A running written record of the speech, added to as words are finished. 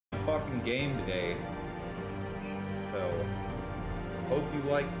fucking game today. So, hope you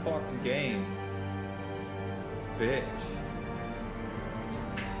like fucking games. Bitch.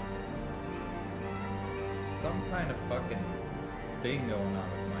 Some kind of fucking thing going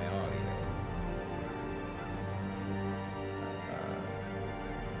on with my audio.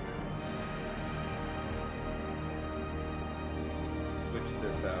 Switch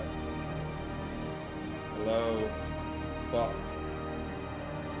this out. Hello, fucks.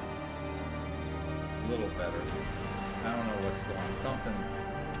 A little better. I don't know what's going on. Something's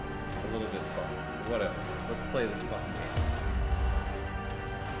a little bit fucked. Whatever. Let's play this fucking game.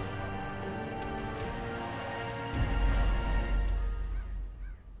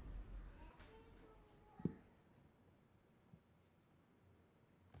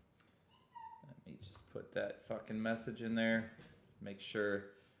 Let me just put that fucking message in there. Make sure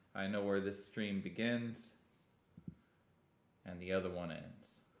I know where this stream begins and the other one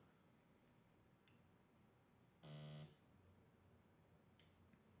ends.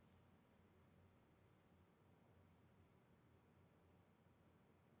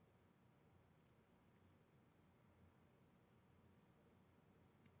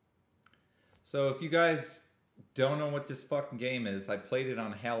 So if you guys don't know what this fucking game is, I played it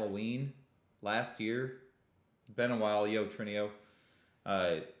on Halloween last year. It's been a while, yo Trinio.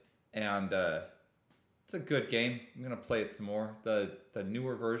 It's a good game. I'm gonna play it some more. The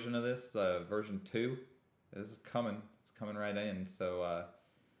newer version of this, version 2, this is coming. It's coming right in. So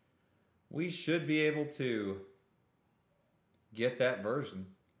we should be able to get that version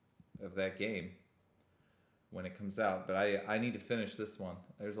of that game when it comes out, but I need to finish this one.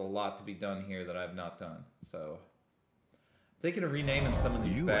 There's a lot to be done here that I've not done, so I'm thinking of renaming some of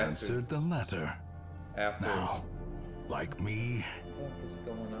these bastards. You answered the letter. After now, like me, what is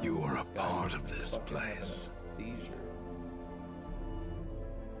going on? You are a part of this place. Seizure.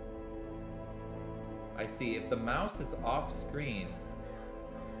 I see. If the mouse is off screen,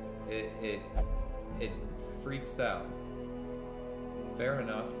 it freaks out. Fair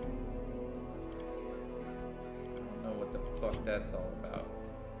enough. What the fuck that's all about.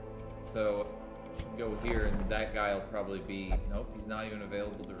 So go here and that guy will probably be, nope, he's not even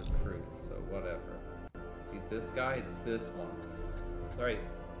available to recruit, so whatever. See this guy, it's this one. Sorry,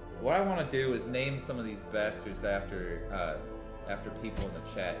 what I want to do is name some of these bastards after people in the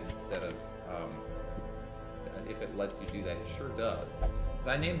chat instead of if it lets you do that. It sure does. So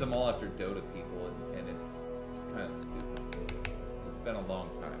I named them all after Dota people, and it's kind of stupid. It's been a long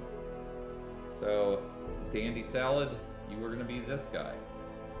time. So Dandy Salad, you were gonna be this guy.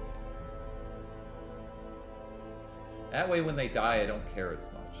 That way when they die, I don't care as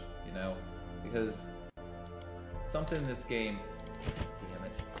much, you know? Because something in this game, damn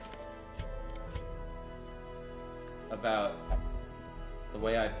it, about the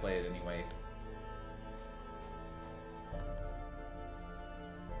way I play it anyway.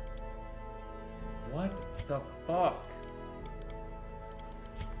 What the fuck?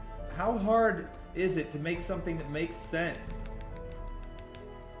 How hard is it to make something that makes sense?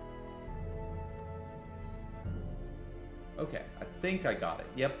 Okay, I think I got it.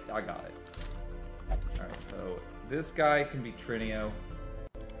 Yep, I got it. Alright, so this guy can be Trinio.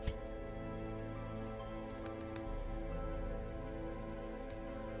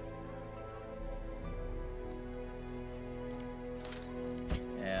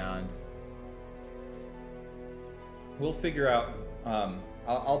 And we'll figure out,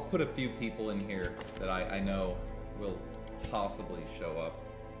 I'll put a few people in here that I know will possibly show up.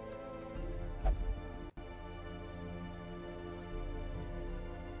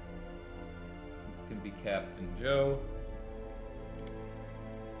 This can be Captain Joe.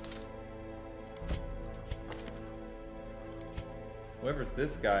 Whoever's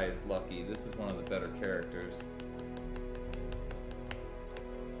this guy is lucky. This is one of the better characters.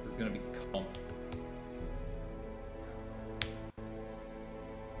 This is gonna be Comp.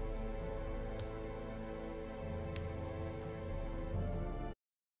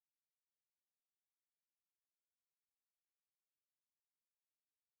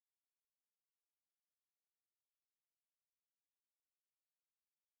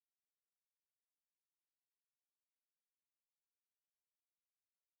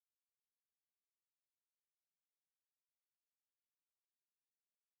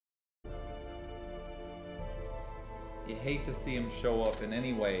 You hate to see him show up in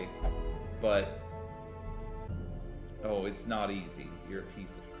any way, but oh, it's not easy. You're a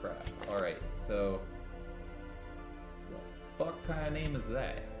piece of crap. Alright, so what the fuck kind of name is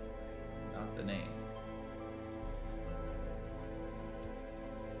that? It's not the name.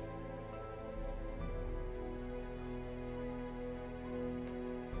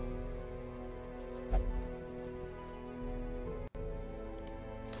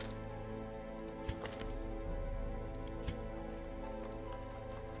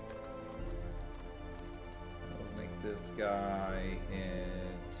 this guy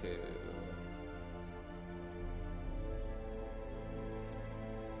into...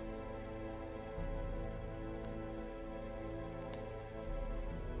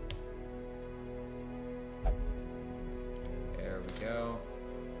 There we go.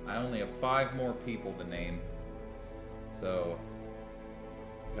 I only have 5 more people to name. So,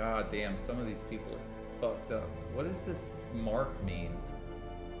 god damn, some of these people are fucked up. What does this mark mean?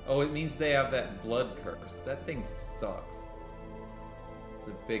 Oh, it means they have that blood curse. That thing sucks. It's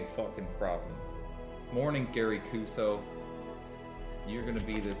a big fucking problem. Morning, Gary Kuso. You're gonna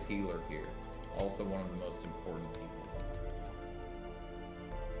be this healer here. Also one of the most important people.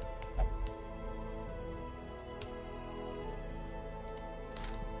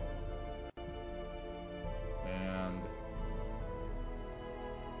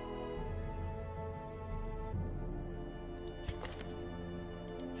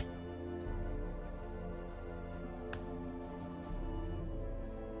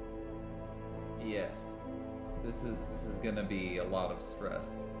 Yes, this is gonna be a lot of stress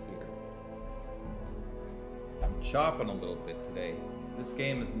here. I'm chopping a little bit today. This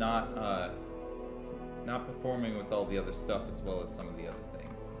game is not performing with all the other stuff as well as some of the other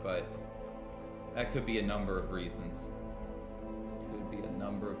things, but that could be a number of reasons. Could be a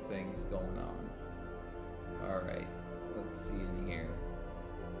number of things going on. All right, let's see in here.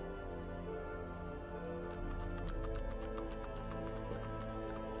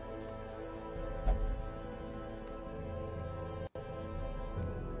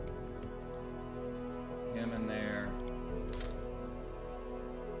 In there,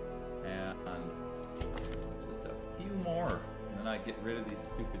 and just a few more, and then I get rid of these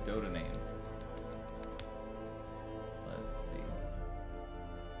stupid Dota names. Let's see.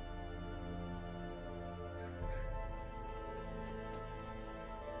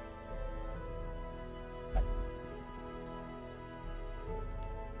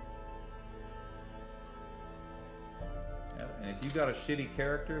 And if you got a shitty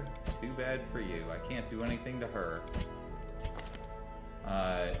character, too bad for you. I can't do anything to her.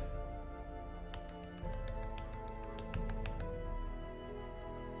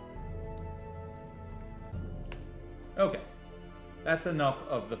 Okay. That's enough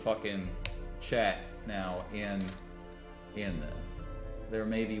of the fucking chat now in this. There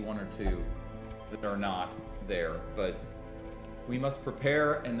may be 1 or 2 that are not there, but we must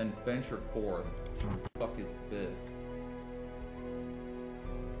prepare and then venture forth. What the fuck is this?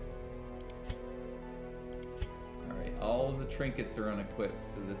 All of the trinkets are unequipped,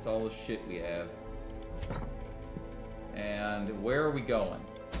 so that's all the shit we have. And where are we going?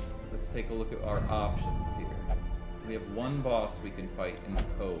 Let's take a look at our options here. We have 1 boss we can fight in the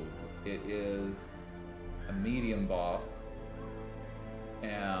Cove. It is a medium boss,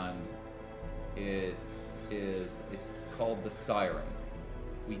 and it's called the Siren.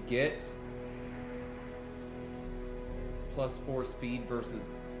 We get +4 speed versus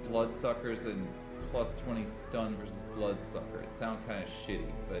bloodsuckers and +20 stun versus bloodsucker. It sounds kind of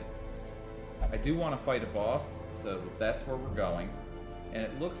shitty, but I do want to fight a boss, so that's where we're going. And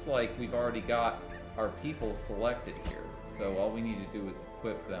it looks like we've already got our people selected here, so all we need to do is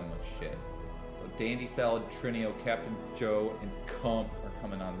equip them with shit. So Dandy Salad, Trinio, Captain Joe, and Comp are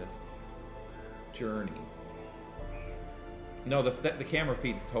coming on this journey. No, the camera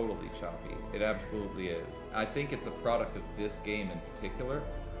feed's totally choppy. It absolutely is. I think it's a product of this game in particular.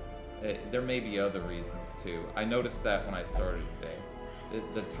 There may be other reasons too. I noticed that when I started today.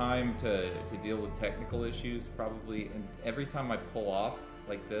 The time to deal with technical issues probably, and every time I pull off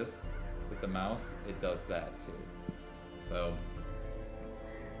like this with the mouse, it does that too. So,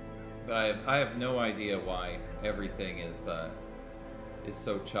 but I have no idea why everything is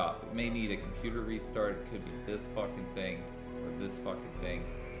so chopped. It may need a computer restart. It could be this fucking thing or this fucking thing.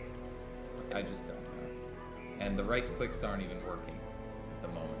 I just don't know. And the right clicks aren't even working at the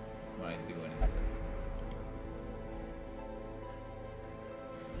moment when I do any of this.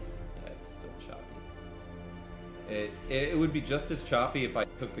 Yeah, it's still choppy. It would be just as choppy if I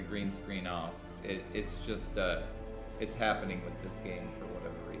took the green screen off. It's just it's happening with this game for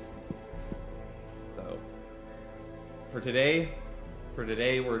whatever reason. So for today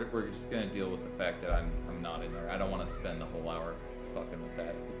we're just gonna deal with the fact that I'm not in there. I don't want to spend the whole hour fucking with that.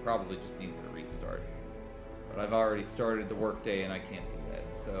 It probably just needs a restart. But I've already started the workday and I can't do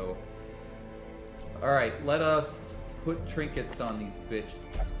that. So, all right, let us put trinkets on these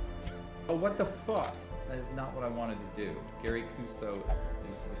bitches. Oh, what the fuck? That is not what I wanted to do. Gary Kuso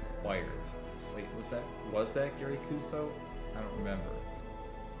is required. Wait, was that Gary Kuso? I don't remember.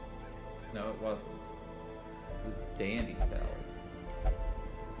 No, it wasn't. It was Dandy Salad.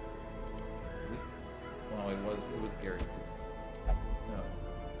 Oh, it was Gary Cruz. No.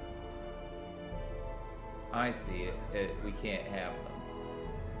 I see it. We can't have them.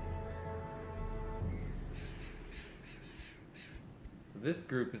 This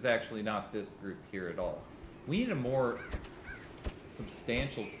group is actually not this group here at all. We need a more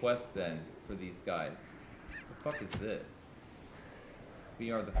substantial quest then for these guys. What the fuck is this?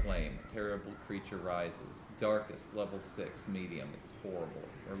 We are the flame. A terrible creature rises. Darkest, level 6, medium. It's horrible.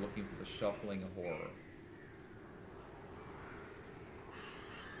 We're looking for the shuffling horror.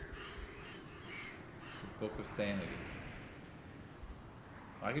 The Book of Sanity.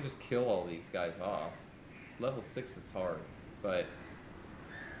 I could just kill all these guys off. Level 6 is hard, but...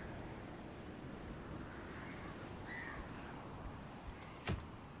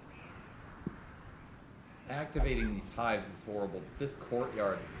 activating these hives is horrible, but this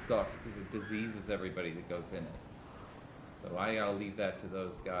courtyard sucks because it diseases everybody that goes in it. So I gotta leave that to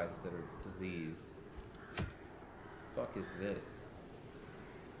those guys that are diseased. Fuck is this?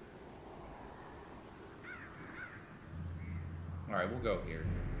 Alright, we'll go here.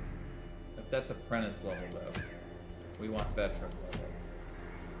 If that's apprentice level though, we want veteran level.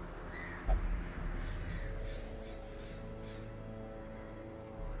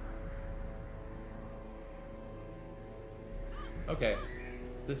 Okay,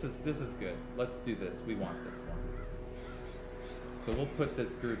 this is good. Let's do this. We want this one. So we'll put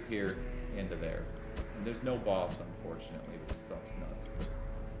this group here into there. And there's no boss, unfortunately, which sucks nuts.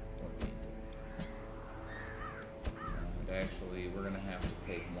 But and actually, we're gonna have to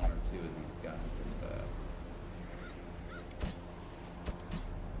take one or two of these guys and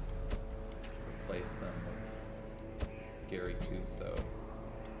replace them with Gary Kuso.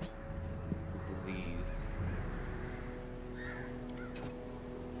 Disease.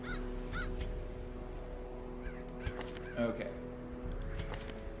 Okay.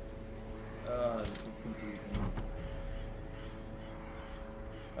 This is confusing.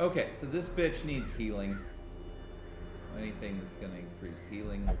 Okay, so this bitch needs healing. Anything that's going to increase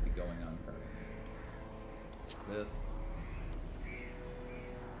healing will be going on her. This.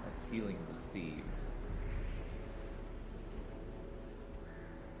 That's healing received.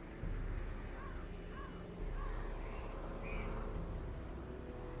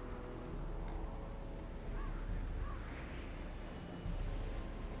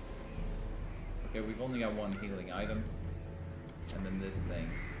 Okay, we've only got one healing item. And then this thing.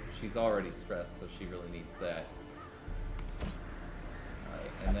 She's already stressed, so she really needs that.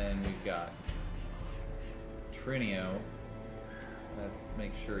 Alright, and then we've got Trinio. Let's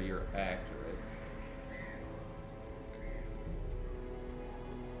make sure you're accurate.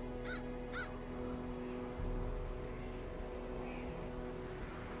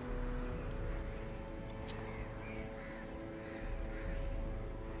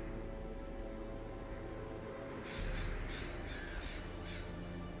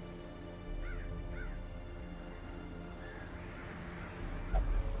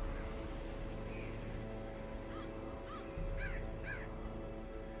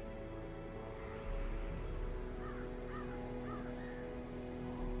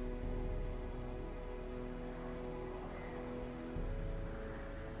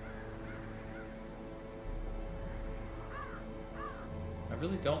 I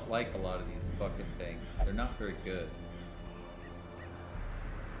really don't like a lot of these fucking things. They're not very good.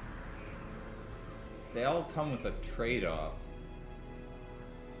 They all come with a trade-off.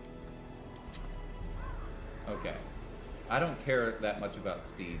 Okay. I don't care that much about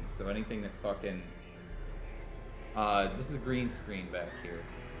speed, so anything that fucking... this is a green screen back here.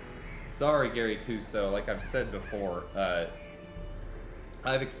 Sorry, Gary Kuso. Like I've said before,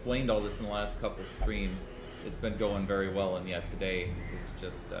 I've explained all this in the last couple streams. It's been going very well, and yeah, today it's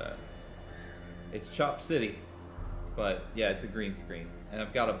just, it's Chop City. But yeah, it's a green screen. And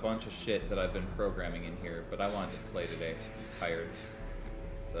I've got a bunch of shit that I've been programming in here, but I wanted to play today. I'm tired.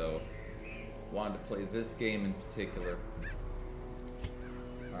 So, wanted to play this game in particular.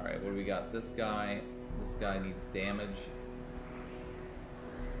 Alright, what do we got? This guy needs damage.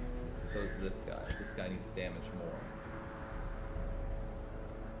 So is this guy. This guy needs damage more.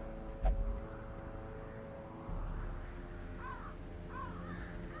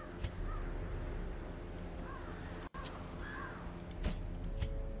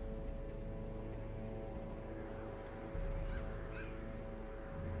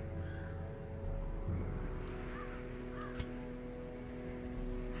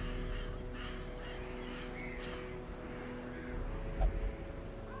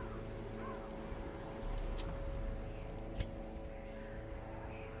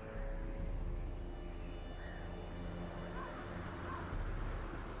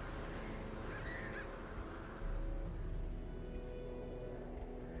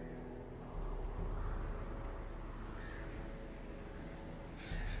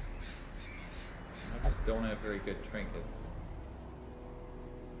 don't have very good trinkets.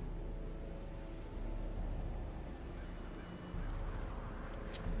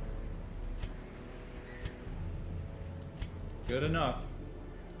 Good enough.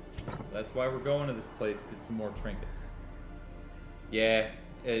 That's why we're going to this place to get some more trinkets. Yeah,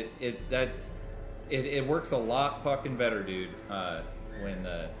 it works a lot fucking better, dude. When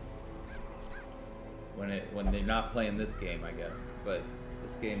they're not playing this game, I guess. But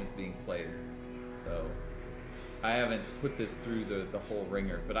this game is being played, so I haven't put this through the whole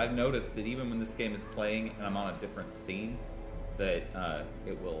ringer. But I've noticed that even when this game is playing and I'm on a different scene, that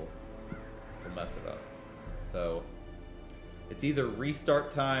it will mess it up. So it's either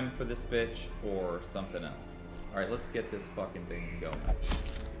restart time for this bitch or something else. All right, let's get this fucking thing going.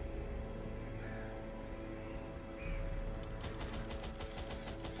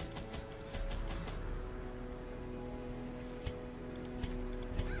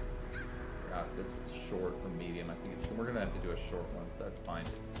 If this was short or medium, I think we're gonna have to do a short one, so that's fine.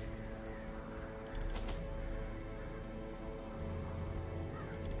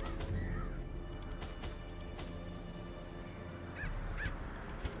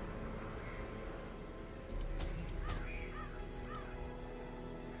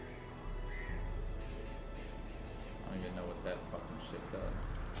 I don't even know what that fucking shit does.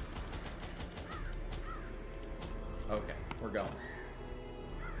 Okay, we're going.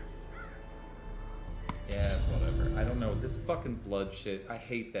 Yeah, whatever. I don't know. This fucking blood shit. I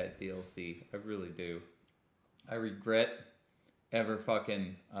hate that DLC. I really do. I regret ever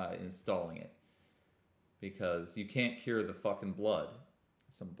fucking installing it. Because you can't cure the fucking blood.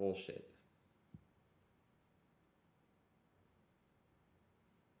 Some bullshit.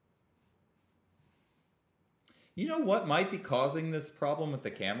 You know what might be causing this problem with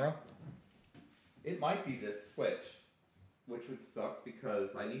the camera? It might be this switch. Which would suck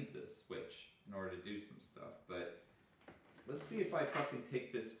because I need this switch in order to do some stuff, but let's see if I fucking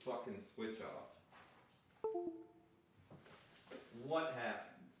take this fucking switch off. What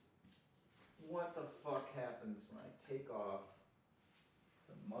happens? What the fuck happens when I take off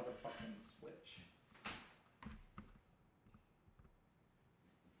the motherfucking switch?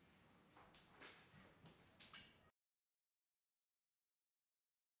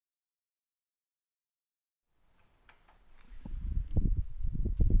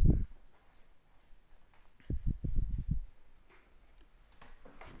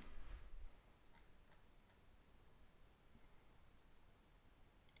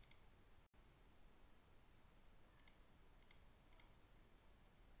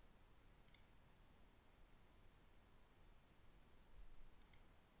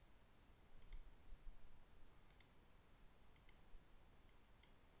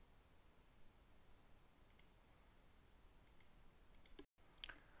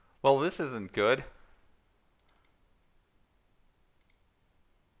 Well, this isn't good.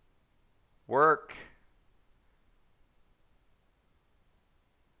 Work.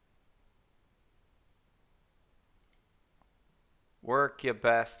 Work, you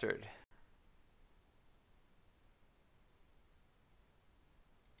bastard.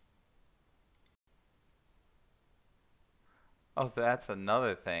 Oh, that's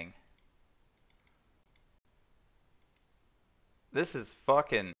another thing. This is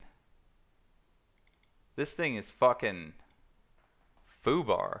fucking... This thing is fucking...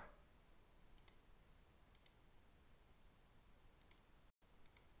 FUBAR.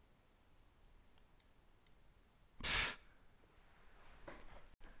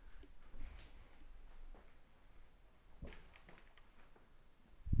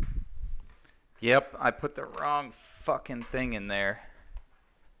 Yep, I put the wrong fucking thing in there.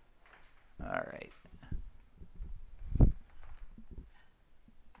 Alright.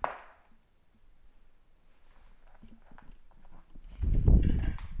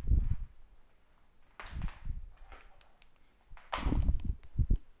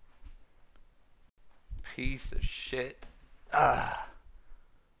 Piece of shit. Ah.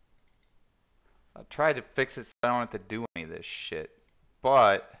 I tried to fix it so I don't have to do any of this shit.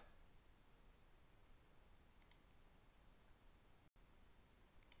 But...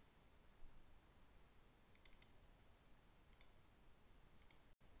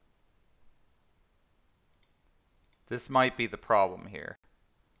 this might be the problem here.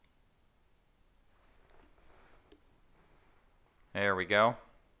 There we go.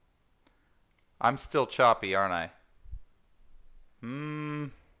 I'm still choppy, aren't I?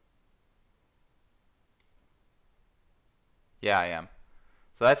 Yeah, I am.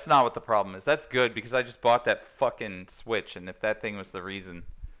 So that's not what the problem is. That's good because I just bought that fucking Switch, and if that thing was the reason,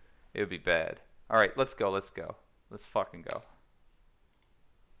 it would be bad. Alright, let's go, let's go. Let's fucking go.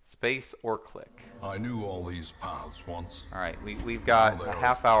 space or click. I knew all these paths once. Alright, we've got Now a they're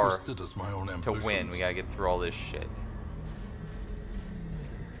half as hour twisted as my own to ambitions. win. We gotta get through all this shit.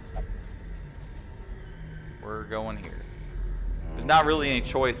 We're going here. There's not really any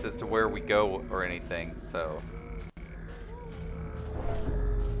choice as to where we go or anything, so...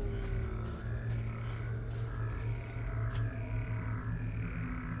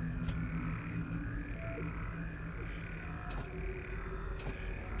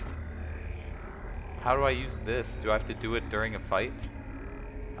 How do I use this? Do I have to do it during a fight?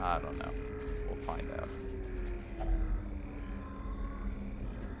 I don't know. We'll find out.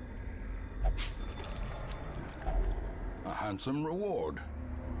 A handsome reward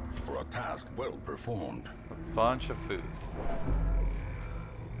for a task well performed. A bunch of food.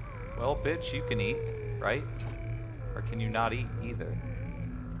 Well, bitch, you can eat, right? Or can you not eat either?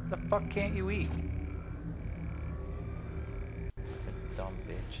 The fuck can't you eat? Dumb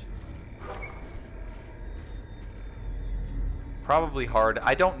bitch. Probably hard.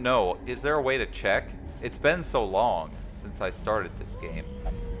 I don't know. Is there a way to check? It's been so long since I started this game.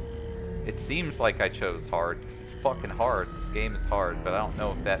 It seems like I chose hard. It's fucking hard. This game is hard, but I don't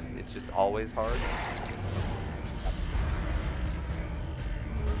know if that it's just always hard.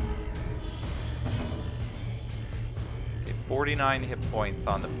 Okay, 49 hit points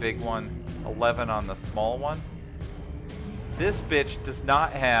on the big one, 11 on the small one. This bitch does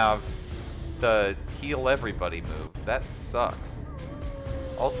not have the heal everybody move. That sucks.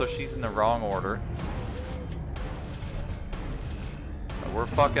 Also, she's in the wrong order. We're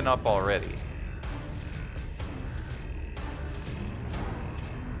fucking up already.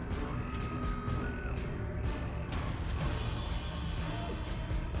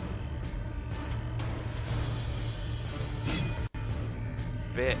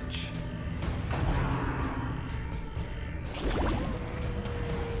 Bitch.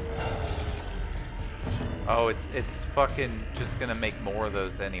 Oh, it's fucking just gonna make more of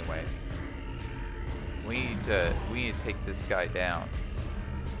those anyway. We need to take this guy down.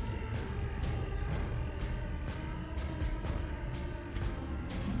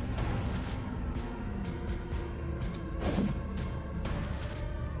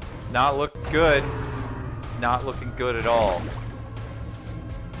 It's not looking good. Not looking good at all.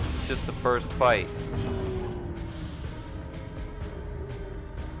 It's just the first fight.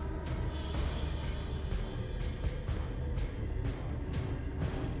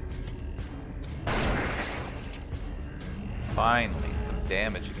 Finally, some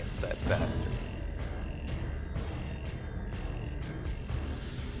damage against that bastard.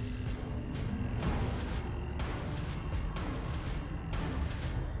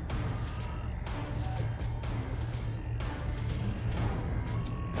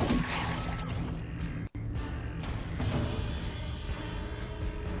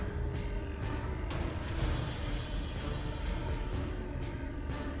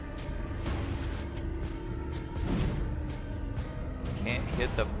 Can't hit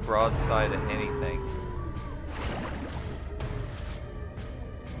the broadside of anything.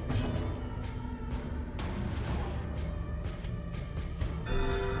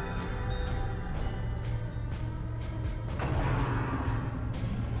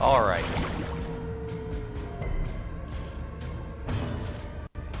 All right.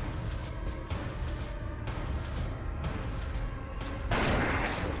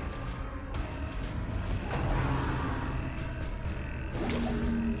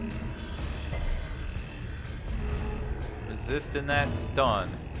 Resisting that stun.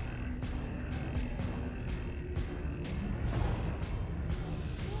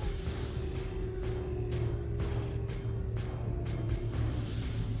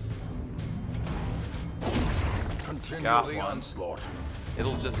 Continue Got the one. onslaught.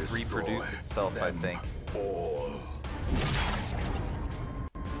 It'll just Destroy reproduce itself, I them think. all.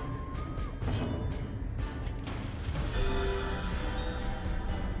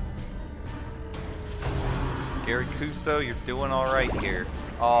 Gary Kuso, you're doing all right here.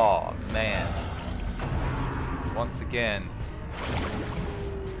 Oh man. Once again,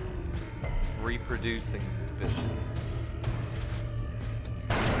 reproducing these bitches.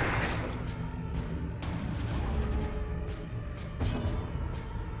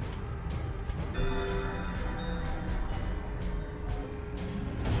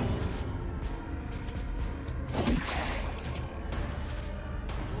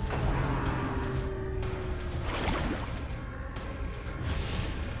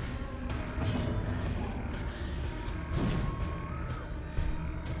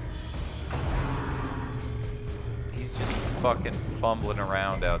 Fucking fumbling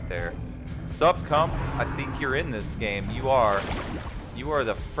around out there. Sup, Cump? I think you're in this game. You are You are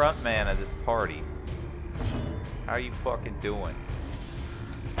the front man of this party. How are you fucking doing?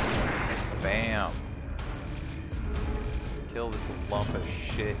 Bam. Kill this lump of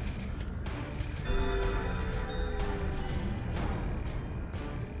shit.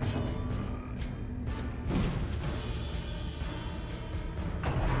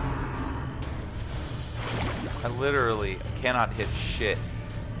 I literally cannot hit shit.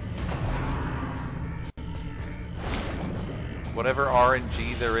 Whatever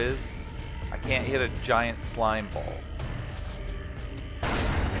RNG there is, I can't hit a giant slime ball.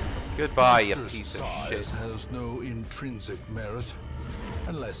 Goodbye, you piece of shit. Has no intrinsic merit,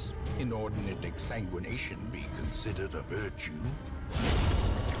 unless inordinate exsanguination be considered a virtue.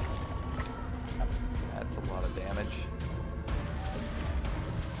 That's a lot of damage.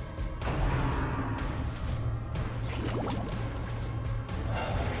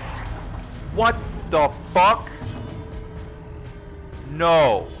 What the fuck?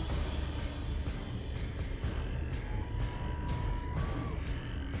 No.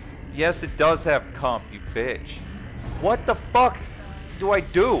 Yes, it does have comp, you bitch. What the fuck do I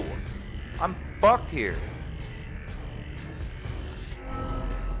do? I'm fucked here.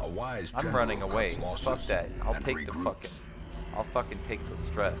 A wise I'm general running away. cuts losses Fuck that. I'll and take the regroups. fucking... I'll fucking take the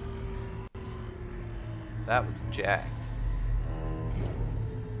stress. That was jacked.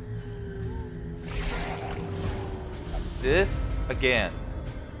 This again.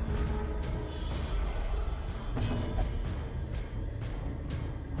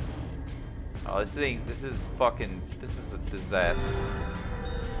 Oh, this is fucking, this is a disaster.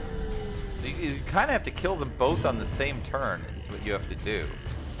 So you kind of have to kill them both on the same turn, is what you have to do.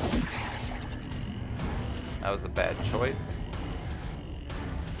 That was a bad choice.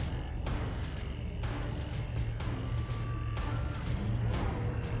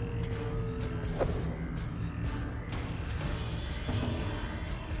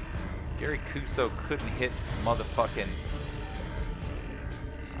 Gary Kuso couldn't hit motherfucking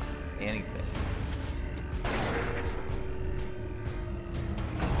anything.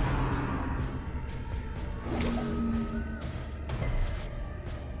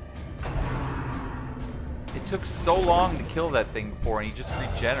 It took so long to kill that thing before, and he just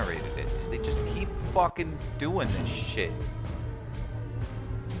regenerated it. They just keep fucking doing this shit.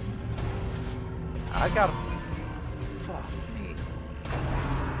 I gotta... Fuck me.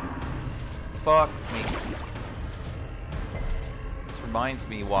 Fuck me. This reminds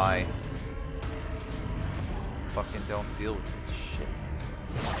me why I fucking don't deal with this shit.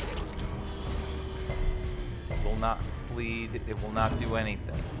 It will not bleed, it will not do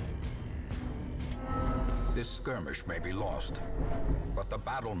anything. This skirmish may be lost, but the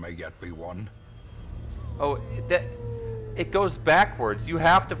battle may yet be won. Oh, it goes backwards. You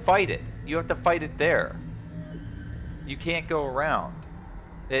have to fight it. You have to fight it there. You can't go around.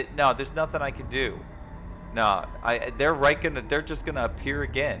 No, there's nothing I can do. No, they're just gonna appear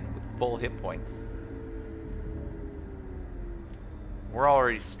again with full hit points. We're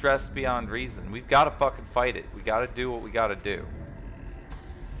already stressed beyond reason. We've got to fucking fight it. We got to do what we got to do.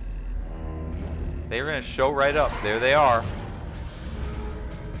 They're gonna show right up. There they are.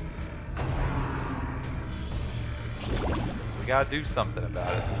 We gotta do something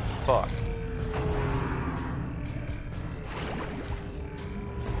about it. Fuck.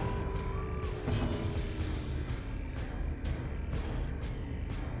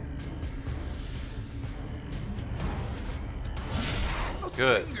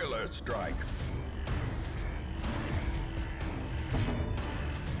 Good. Singular strike.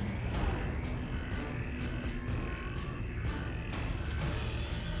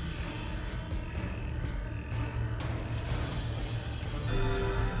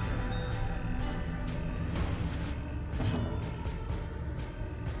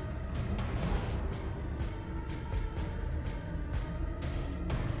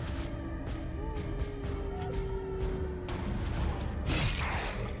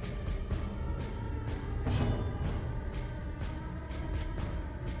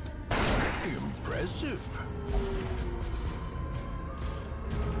 Impressive.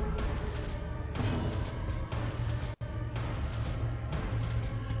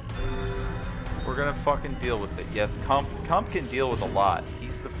 We're gonna fucking deal with it. Yes, Comp can deal with a lot.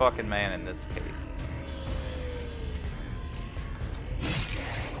 He's the fucking man in this case.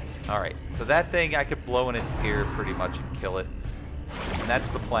 Alright, so that thing I could blow in its ear pretty much and kill it. And that's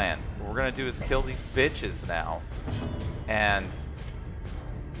the plan. What we're gonna do is kill these bitches now. And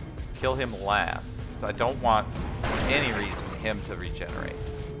kill him last. So I don't want for any reason him to regenerate.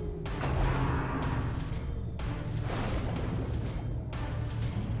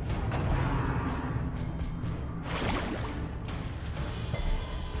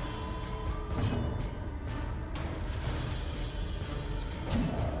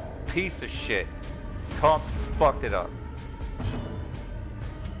 piece of shit. Comp fucked it up.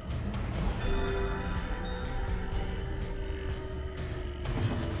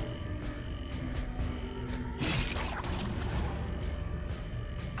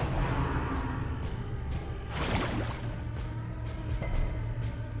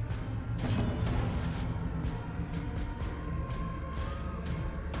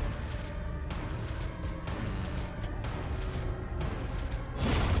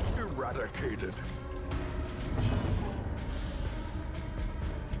 Eradicated.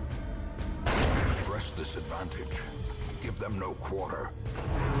 Press this advantage. Give them no quarter.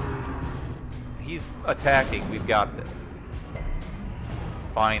 He's attacking. We've got this.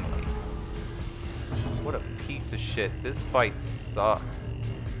 Finally. What a piece of shit. This fight sucks.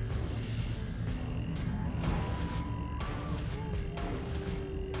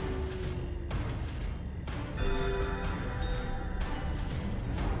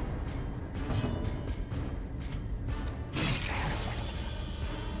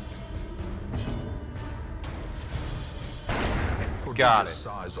 Got it.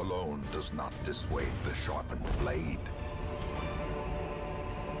 Size alone does not dissuade the sharpened blade.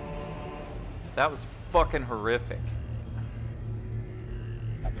 That was fucking horrific.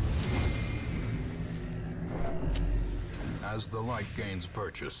 As the light gains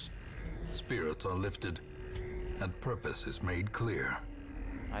purchase, spirits are lifted, and purpose is made clear.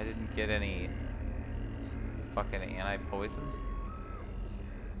 I didn't get any fucking anti-poison.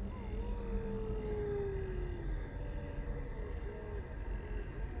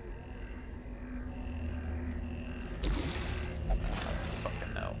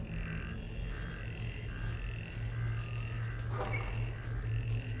 Fucking no.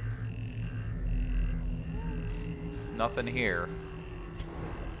 Nothing here.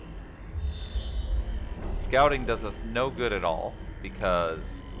 Scouting does us no good at all, because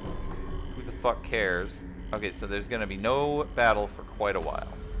who the fuck cares? Okay, so there's gonna be no battle for quite a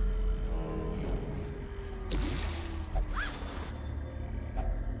while.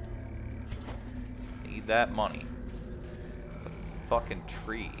 Need that money. It's a fucking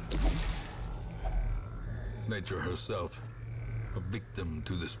tree. Nature herself, a victim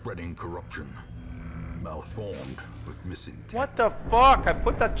to the spreading corruption. Malformed with misintent. What the fuck? I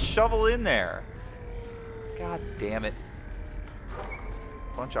put that shovel in there. God damn it.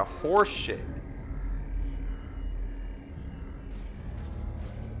 Bunch of horse shit.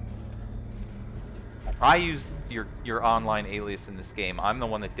 I used your online alias in this game. I'm the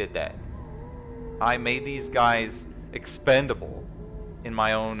one that did that. I made these guys expendable in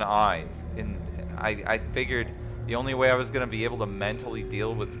my own eyes. I figured the only way I was gonna be able to mentally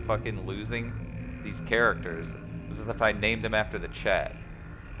deal with fucking losing these characters was if I named them after the chat.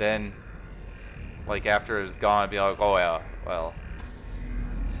 Then, like, after it was gone, I'd be like, oh yeah, well,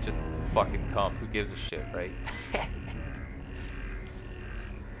 it's just fucking comp. Who gives a shit, right?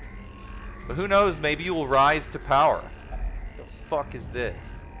 But who knows? Maybe you will rise to power. The fuck is this?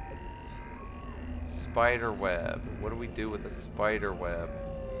 Spider web. What do we do with a spider web?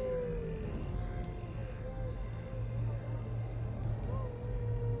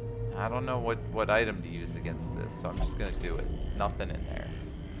 I don't know what item to use against this, so I'm just gonna do it. Nothing in there.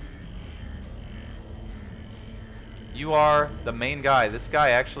 You are the main guy. This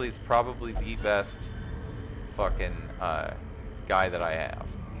guy actually is probably the best fucking guy that I have.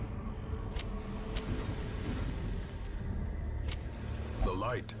 The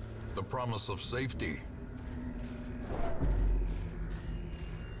light, the promise of safety.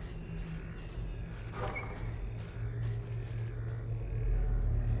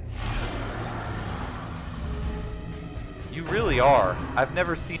 You really are. I've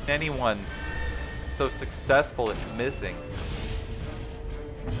never seen anyone so successful at missing.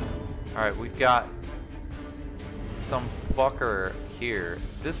 Alright, we've got some fucker here.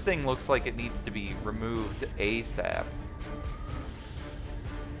 This thing looks like it needs to be removed ASAP.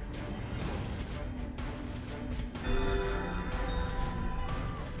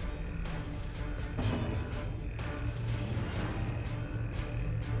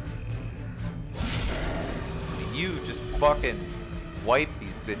 You just fucking wipe these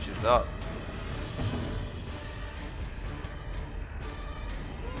bitches up.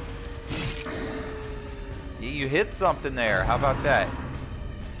 Yeah, you hit something there. How about that?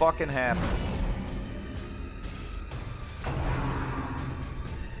 Fucking happened.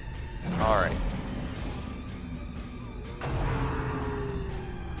 Alright.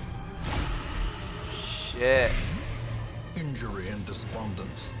 Shit. Injury and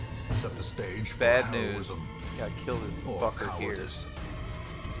despondence set the stage for Bad news. heroism Gotta kill this or fucker here. cowardice.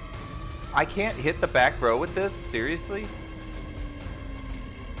 I can't hit the back row with this? Seriously?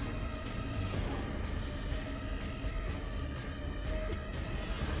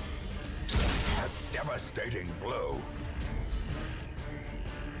 devastating blow.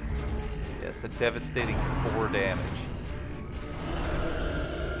 Yes, a devastating 4 damage.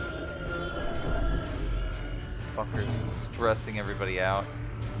 Fucker's stressing everybody out.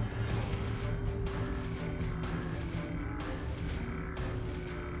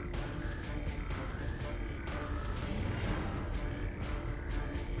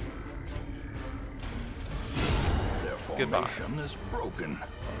 Their Goodbye. formation is broken.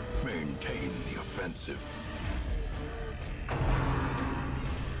 Maintain the offensive.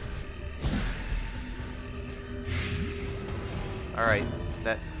 Alright,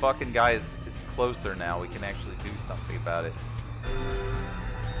 that fucking guy is closer now. We can actually do something about it.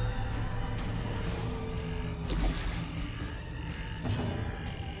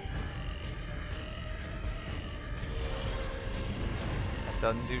 That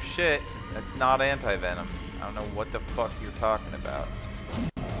doesn't do shit. That's not anti-venom. I don't know what the fuck you're talking about.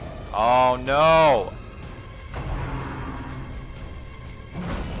 Oh no!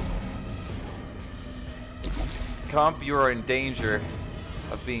 Comp, you are in danger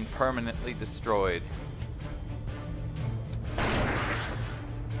of being permanently destroyed.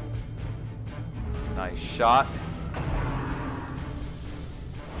 Nice shot.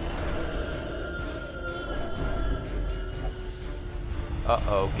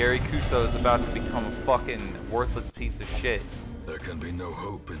 Uh-oh, Gary Kuso is about to become a fucking worthless piece of shit. There can be no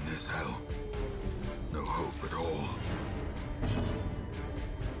hope in this hell. No hope at all.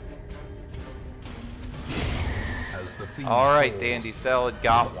 As the theme Alright, falls, Dandy Salad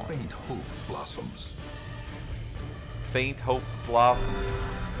got one. faint hope blossoms. Faint hope blossoms.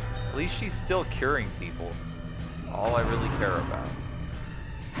 At least she's still curing people. All I really care about.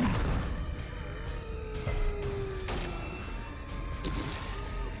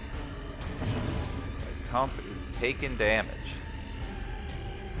 Comp is taking damage.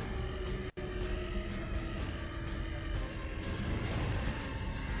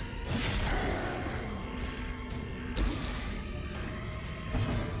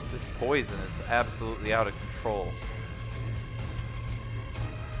 This poison is absolutely out of control.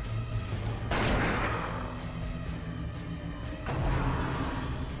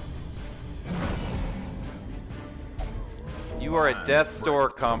 You are a death's door,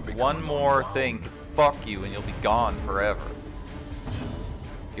 Comp. One more thing could fuck you and you'll be gone forever.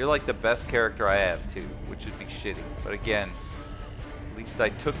 You're like the best character I have too, which would be shitty. But again, at least I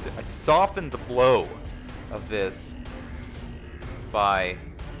softened the blow of this by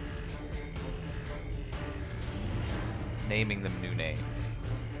naming them new names.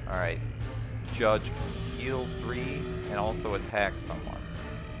 Alright. Judge can heal 3 and also attack someone.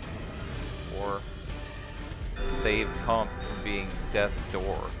 Or save Comp from being death's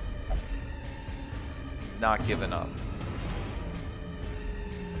door. He's not giving up.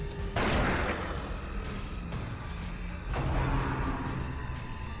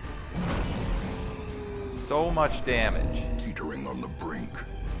 So much damage. Teetering on the brink,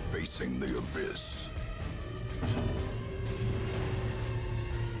 facing the abyss.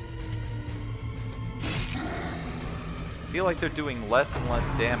 I feel like they're doing less and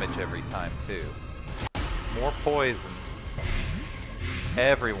less damage every time too. More poison.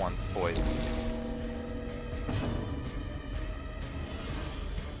 Everyone's poison.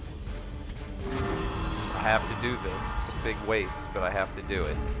 I have to do this. It's a big waste, but I have to do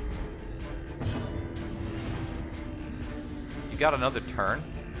it. You got another turn?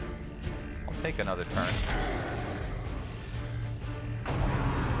 I'll take another turn.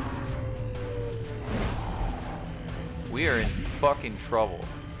 We are in fucking trouble.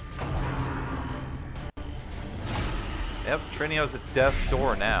 Yep, Trinio's at death's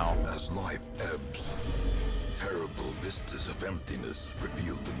door now. As life ebbs, terrible vistas of emptiness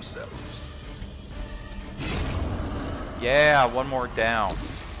reveal themselves. Yeah, one more down.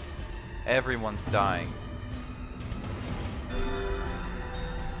 Everyone's dying.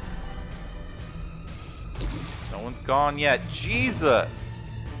 No one's gone yet. Jesus!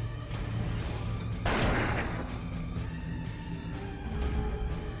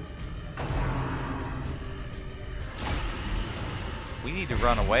 We need to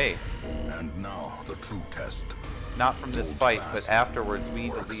run away. And now the true test. Not from this fight, but afterwards we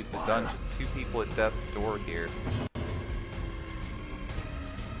need to leave the dungeon. 2 people at death's door here.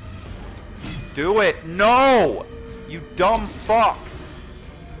 Do it! No! You dumb fuck!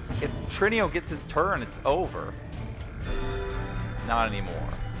 If Trinio gets his turn, it's over. Not anymore.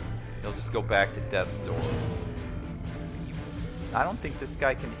 He'll just go back to death's door. I don't think this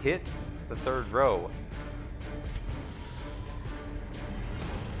guy can hit the 3rd row.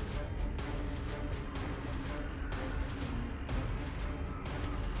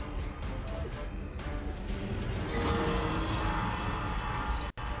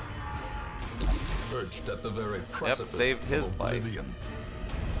 perched at the very precipice saved his of life. oblivion.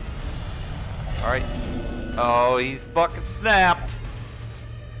 Alright. Oh, he's fucking snapped.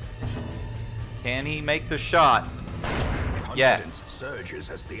 Can he make the shot? Yeah. Confidence surges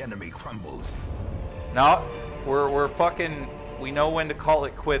as the enemy crumbles. No, we're fucking, we know when to call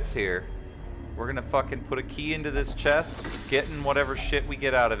it quits here. We're gonna fucking put a key into this chest, getting whatever shit we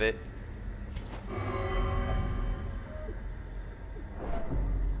get out of it.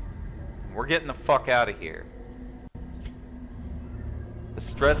 We're getting the fuck out of here. The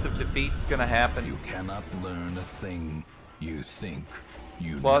stress of defeat's gonna happen. You cannot learn a thing you think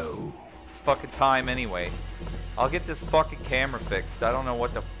you Plus, know. it's fucking time anyway. I'll get this fucking camera fixed. I don't know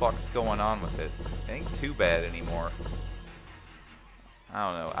what the fuck's going on with it. It ain't too bad anymore. I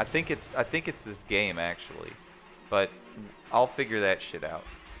don't know. I think it's this game actually, but I'll figure that shit out.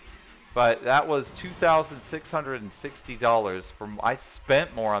 But that was $2,660 from. I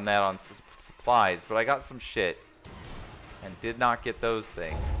spent more on that on supplies, but I got some shit and did not get those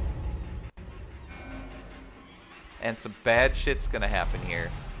things. And some bad shit's gonna happen here.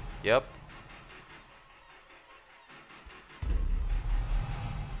 Yep.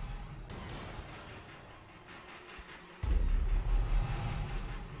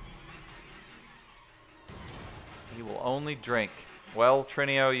 He will only drink. Well,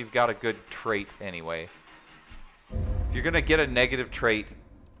 Trinio, you've got a good trait anyway. If you're gonna get a negative trait,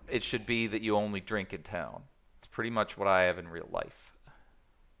 it should be that you only drink in town. It's pretty much what I have in real life.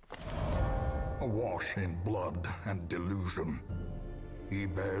 Awash in blood and delusion, he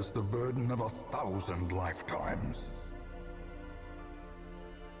bears the burden of 1,000 lifetimes.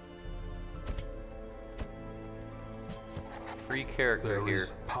 Free character There here.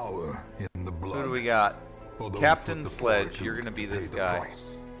 is power in the blood. Who do we got? For those Captain with the Sledge, fortitude you're gonna be to pay this the guy.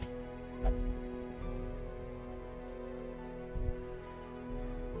 price.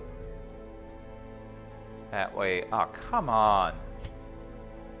 That way. Oh, come on.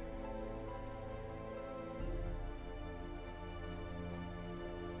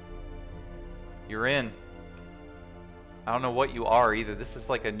 You're in. I don't know what you are either. This is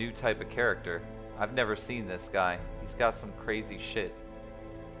like a new type of character. I've never seen this guy. He's got some crazy shit.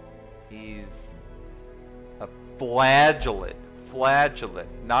 He's a flagellant. Flagellant.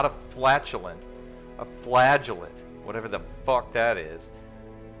 Not a flatulent. A flagellant. Whatever the fuck that is.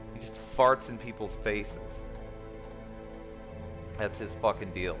 He just farts in people's faces. That's his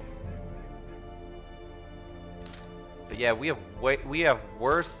fucking deal. But yeah, we have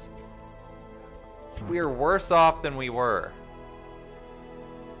worse. We are worse off than we were.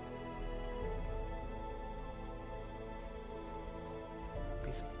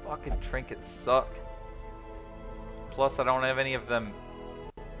 These fucking trinkets suck. Plus, I don't have any of them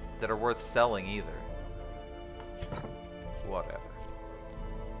that are worth selling either. Whatever.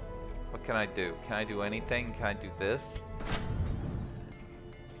 What can I do? Can I do anything? Can I do this?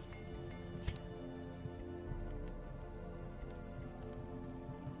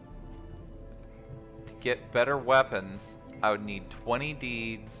 To get better weapons, I would need 20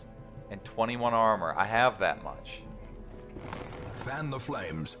 deeds and 21 armor. I have that much. Fan the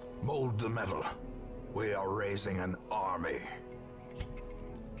flames, mold the metal. We are raising an army.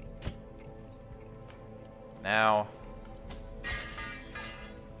 Now,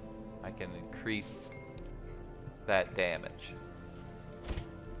 I can increase that damage.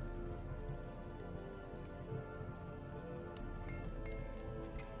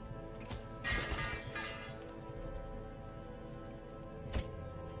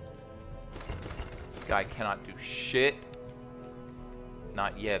 This guy cannot do shit.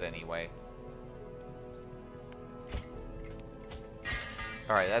 Not yet, anyway.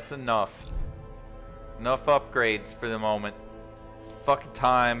 Alright, that's enough. Enough upgrades for the moment. It's fucking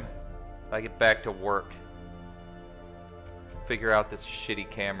time I get back to work. Figure out this shitty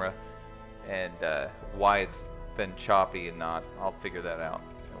camera and why it's been choppy and not. I'll figure that out.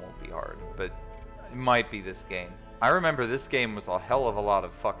 It won't be hard, but it might be this game. I remember this game was a hell of a lot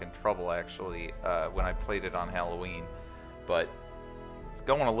of fucking trouble actually when I played it on Halloween, but it's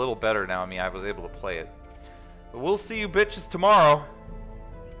going a little better now. I mean, I was able to play it. But we'll see you bitches tomorrow.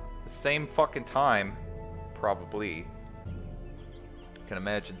 The same fucking time, probably. Can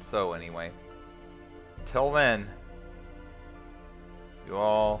imagine so, anyway. Till then, you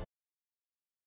all